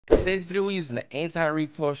Today's video we're using the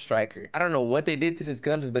anti-recoil striker. I don't know what they did to this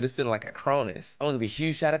gun, but it's feeling like a Cronus. I want to give a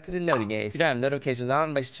huge shout out to the Noti Gang. If you don't have notifications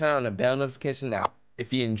on, make sure to turn on the bell notification now.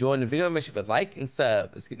 If you're enjoying the video, make sure to like and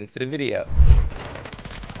sub. Let's get into the video.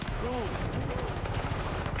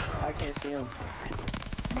 I can't see him.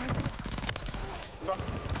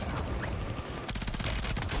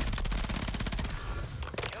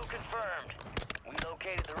 Kill confirmed. We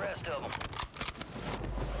located the rest of them.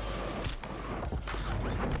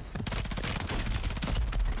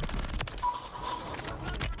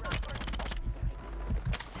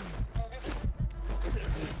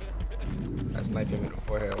 I sniped him in the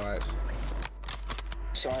forehead, watch.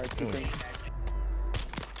 Sorry,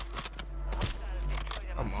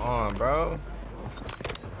 Come on, bro.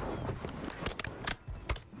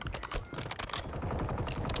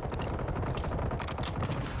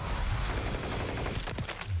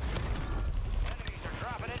 Enemies are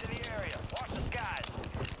dropping into the area. Watch the skies.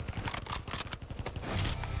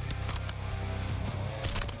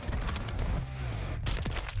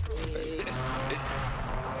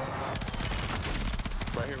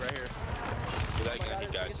 Right here. That gun, he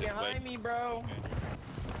got you. behind me, bro.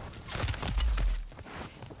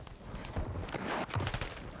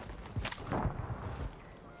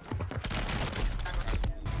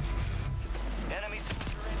 Enemy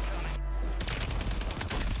soldier incoming.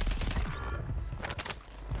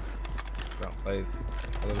 Wrong place.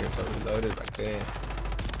 I look at it loaded back there.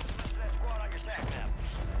 Rest of that squad on your tac map.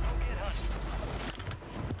 Go get hunting.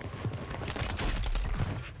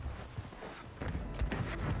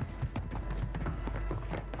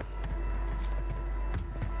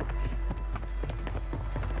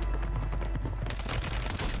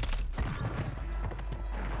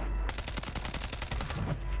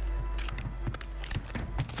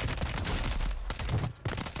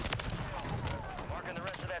 Marking the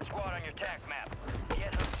rest of that squad on your tac map.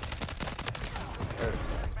 Get hunting.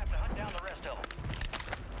 Map to hunt down the rest of them.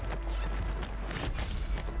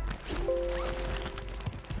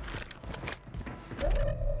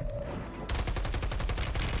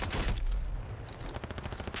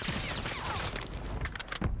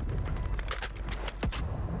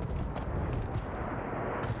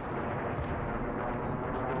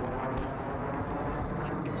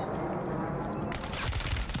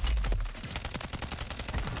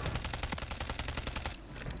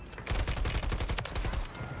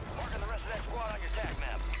 Marking the rest of that squad on your tac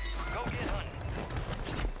map. Go get hunting.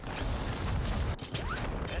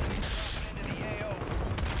 Enemies dropping into the AO.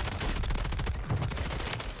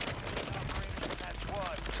 Operators in that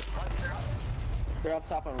squad. Hunt down. They're up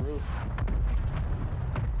top on the roof.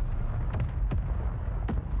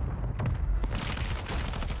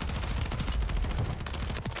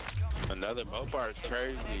 Another Mopar is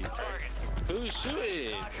crazy. Target. Who's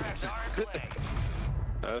shooting? Contracts are in play.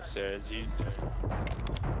 Upstairs, you.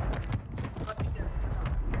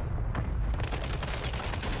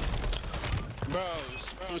 Bro,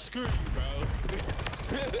 screw you, bro.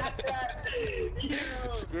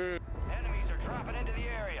 Screw. Enemies are dropping into the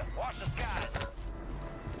area. Watch the skies.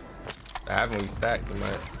 I haven't we stacked so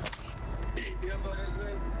much.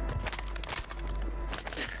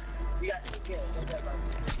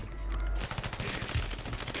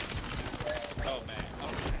 Oh man.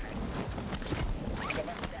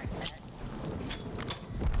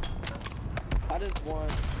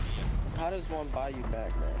 How does one buy you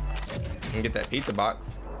back, man? And get that pizza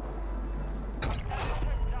box.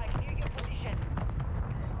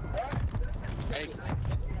 Hey.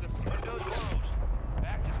 Windows closed.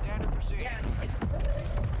 Back to standard procedure.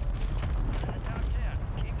 In the top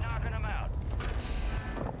 10. Keep knocking them out.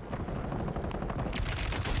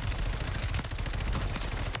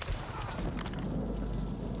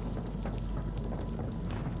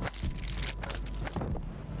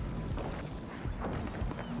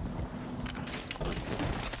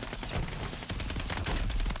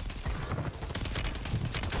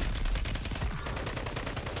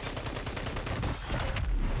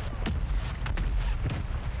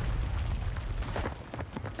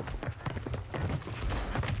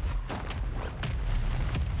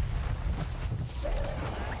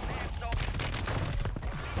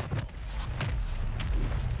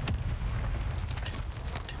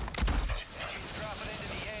 Dropping into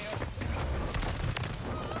the AO.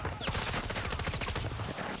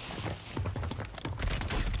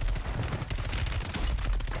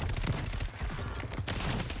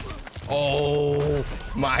 Oh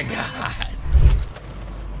my god.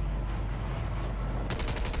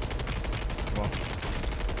 Come on.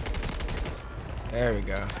 There we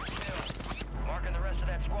go. Marking the rest of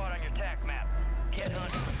that squad on your TAC map. Get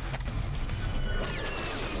hunting.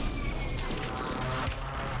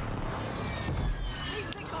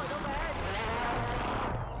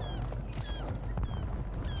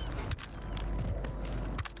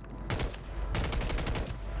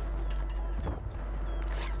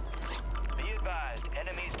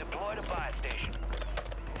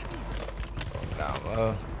 Down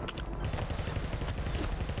low.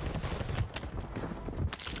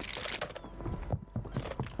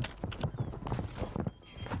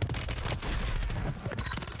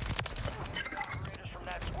 Operators from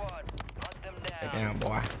that squad. Hunt them Hey, down. damn,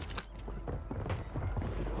 boy.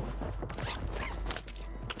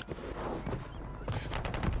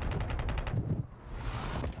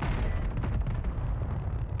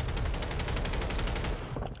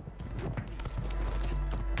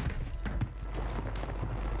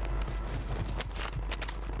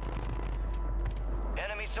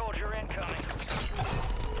 Enemy soldier incoming.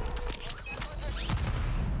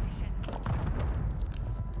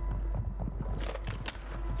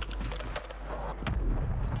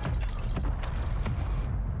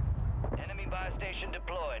 Enemy buy station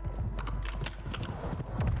deployed.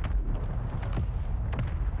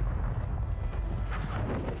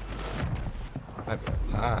 Might be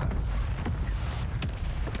a time.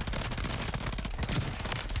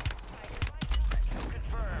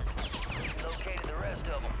 Confirmed. Located the rest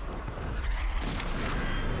of them.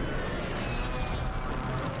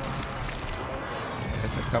 Yeah,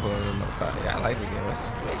 there's a couple of them up top. Yeah, I like this game.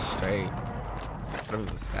 It's straight.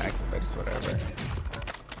 Whatever was stacked, but it's whatever.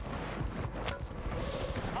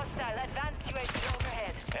 Hostile advanced UAV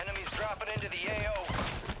overhead. Enemies dropping into the AO.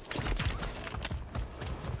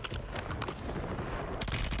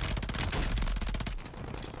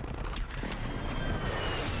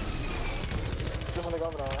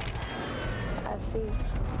 I see.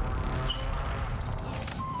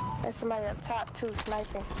 There's somebody up top too,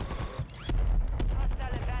 sniping.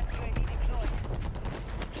 Hostile advanced UAV deployed.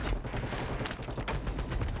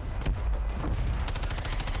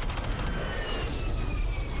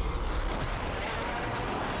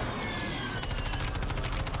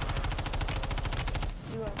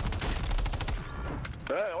 You up?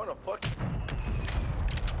 Hey, what the fuck?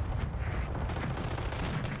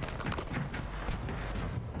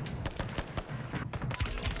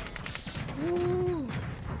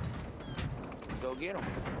 Go get him.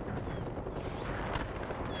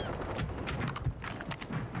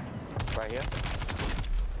 Right here.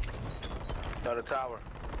 Got the tower.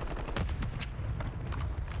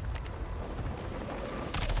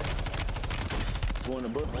 Going to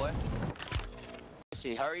book, boy.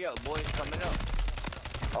 See, hurry up, boy. It's coming up.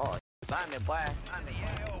 Oh, find me, boy. On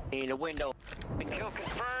the AO. In the window. Kill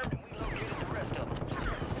confirmed, and we located the rest of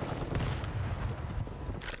them.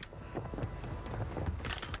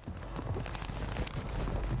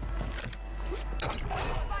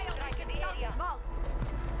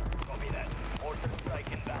 Copy that. Order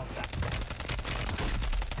strike inbound.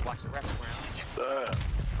 Watch the wraparound.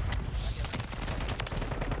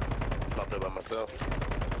 Out there by myself.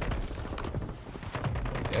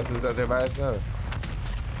 Yeah, who's out there by herself?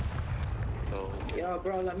 So Yo,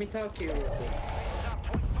 bro, let me talk to you real quick.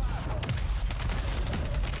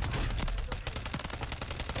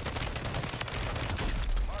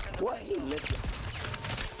 What? He lifted.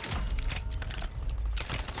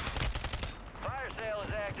 Fire sale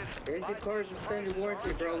is active. Here's your car's extended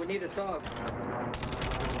warranty, bro. We need to talk.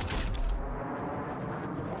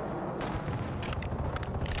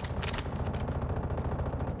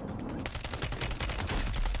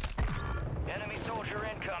 Enemy soldier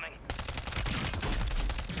incoming.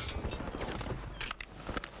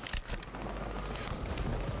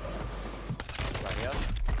 Right here.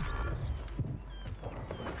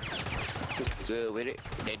 Good with it.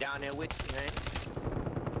 They down there with you, man.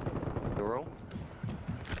 The room.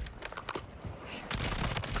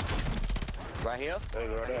 Right here. hey,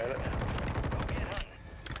 right there. Go get hunting.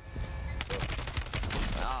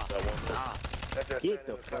 Ah, That one. ah. That's that Get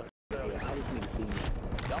the standing fuck out of here. I just need to see you.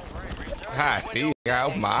 Don't worry. Ah, see, I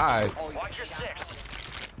open my eyes. Oh, Watch your six.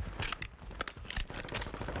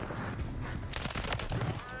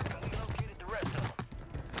 And we located the rest of them.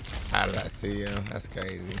 How did I see you? That's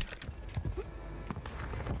crazy.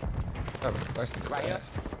 I have a question to Right here. that.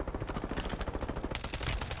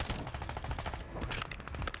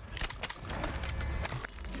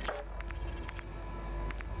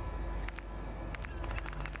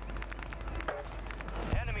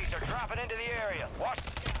 Enemies are dropping into the area. Watch.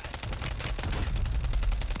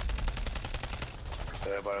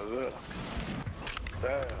 Everybody look.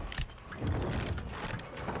 Damn.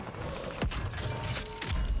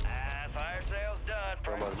 Fire sale's done.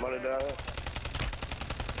 So much money down here.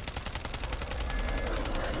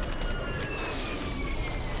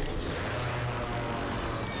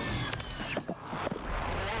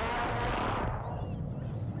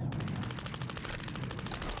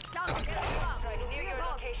 Near your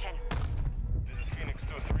location. This is Phoenix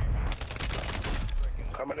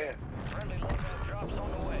 2-3. Coming in. Friendly loadout drops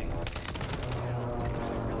on the way.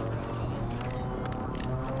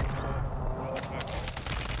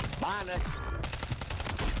 behind us.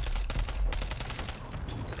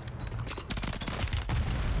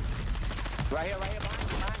 Right here, behind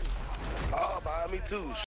you. Oh, behind me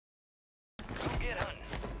too. Go get hunting.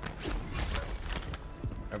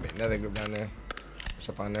 Okay, another group down there. What's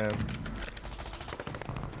up on them?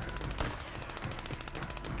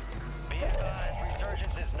 Be advised,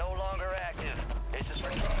 resurgence is no longer active. It's just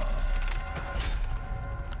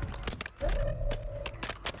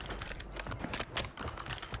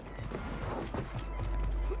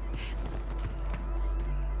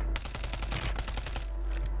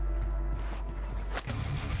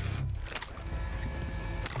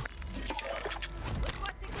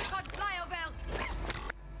Requesting recon flyover.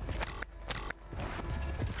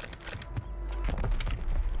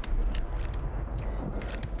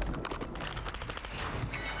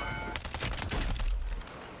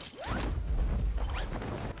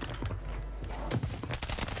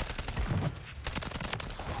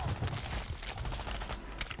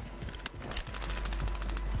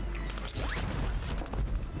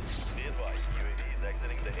 be advised, UAV is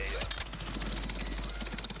exiting the AO.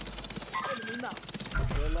 Enemy marked.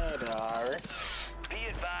 Good lad, alright. Be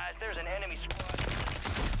advised, there's an enemy squad.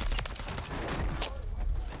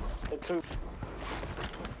 And two.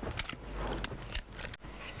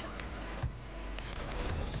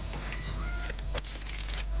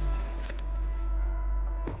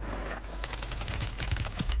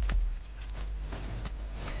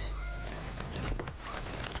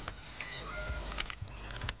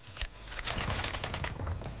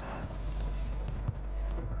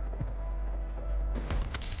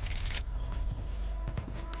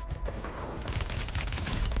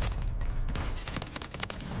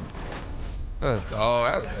 Let's go.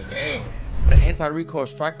 That was a good game. For the anti-recoil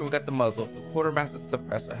striker, we got the muzzle. The quartermaster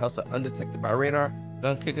suppressor helps it undetected by radar,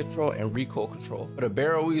 gun kick control, and recoil control. For the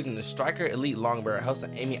barrel, we're using the striker elite long barrel. Helps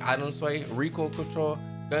it aiming item sway, recoil control,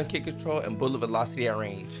 gun kick control, and bullet velocity at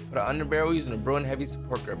range. For the underbarrel, we're using the Bruin heavy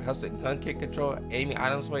support grip. Helps it gun kick control, aiming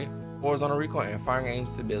item sway, horizontal recoil, and firing aim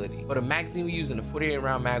stability. For the magazine, we're using the 48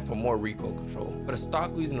 round mag for more recoil control. For the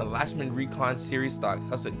stock, we're using the Lashman Recon series stock.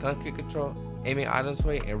 Helps it gun kick control, aiming item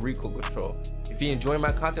sway, and recoil control. If you enjoy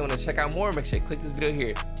my content and want to check out more, make sure you click this video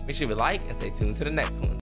here. Make sure you like and stay tuned to the next one.